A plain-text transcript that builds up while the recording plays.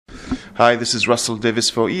Hi, this is Russell Davis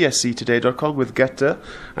for ESCtoday.com with Getter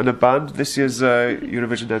and a band. This year's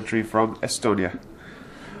Eurovision entry from Estonia.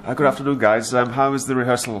 Good afternoon, guys. How was the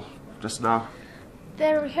rehearsal just now?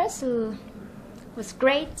 The rehearsal was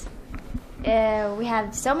great. We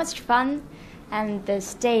had so much fun, and the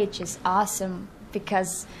stage is awesome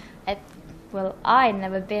because I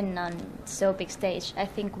never been on so big stage. I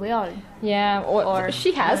think we all. Yeah, or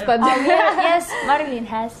she has, but yes, Marilyn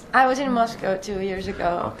has. I was in Moscow 2 years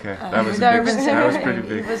ago. Okay, that was pretty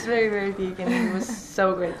big. It was very, very big, and it was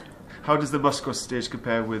so great. How does the Moscow stage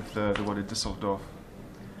compare with the one in Dusseldorf?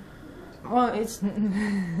 Well, it's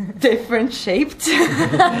different shaped.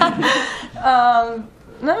 No,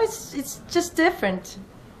 it's just different,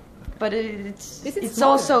 but it's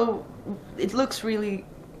also it looks really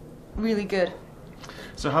good.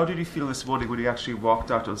 So how did you feel this morning when you actually walked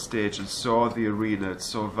out on stage and saw the arena? It's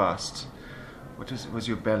so vast. Was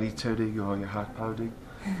your belly turning or your heart pounding?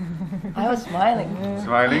 I was smiling.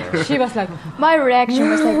 Smiling? She was like, my reaction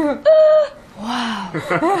was like, wow.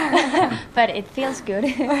 But it feels good.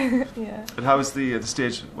 Yeah. And how was the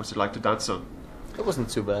stage? What's it like to dance on? It wasn't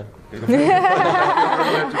too bad. It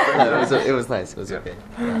was nice. It was okay.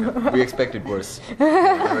 We expected worse.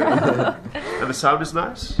 And the sound is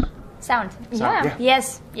nice? Sound. Yeah.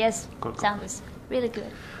 Yes. Cool. Sound was really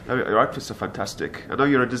good. Your outfits are fantastic. I know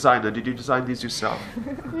you're a designer. Did you design these yourself?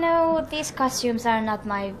 No, these costumes are not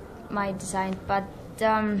my design, but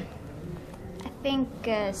I think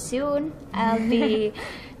soon I'll be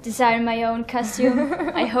designing my own costume.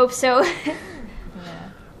 I hope so.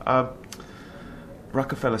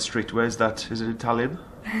 Rockefeller Street, where is that? Is it in Tallinn?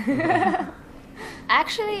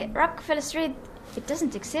 Actually, Rockefeller Street, it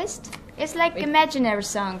doesn't exist. It's like imaginary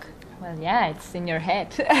song. well, yeah, it's in your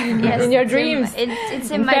head, Yes, in your dreams, it's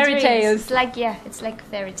in my fairy dreams. tales. It's like it's like a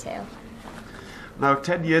fairy tale. Now,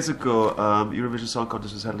 10 years ago, Eurovision Song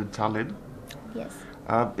Contest was held in Tallinn. Yes.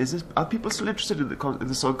 Are people still interested in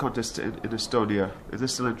the song contest in Estonia? Is there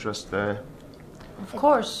still interest there? Of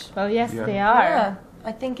course. Well, yes, Yeah. they are. Yeah,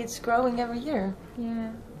 I think it's growing every year. Yeah.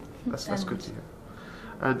 That's good to hear.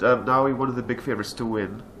 And now we're one of the big favourites to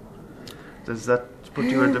win. Does that put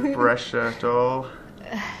you under pressure at all?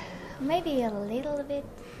 Maybe a little bit.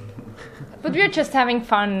 But we're just having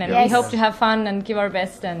fun, and we Yes. hope to have fun and give our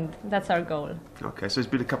best, and that's our goal. Okay, so it's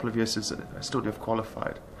been a couple of years since Estonia have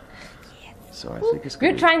qualified. So I think it's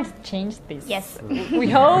We're good. trying to change this. Yes. We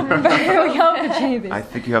hope. We hope to change this. I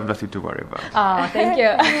think you have nothing to worry about. Oh, thank you.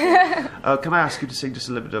 Can I ask you to sing just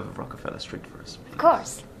a little bit of Rockefeller Street for us? Of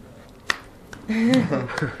course.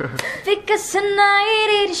 Because tonight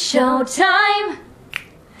it is showtime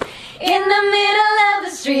in the middle of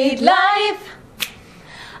the street life.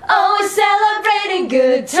 Always celebrating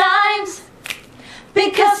good times.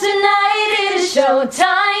 Because tonight it is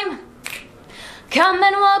showtime. Come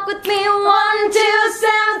and walk with me 1, 2,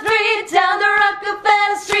 7, 3 down the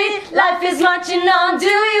Rockefeller Street. Life is marching on, do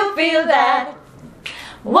you feel that?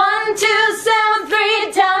 1, 2, 7,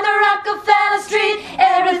 3 down the Rockefeller Street.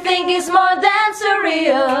 Everything is more than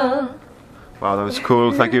surreal. Wow, that was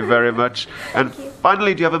cool. Thank you very much. And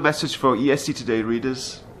finally, do you have a message for ESC Today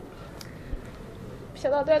readers?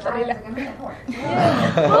 Vote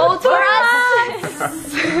for us!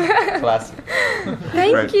 Classic.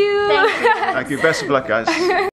 Thank you. Thank you. Best of luck, guys.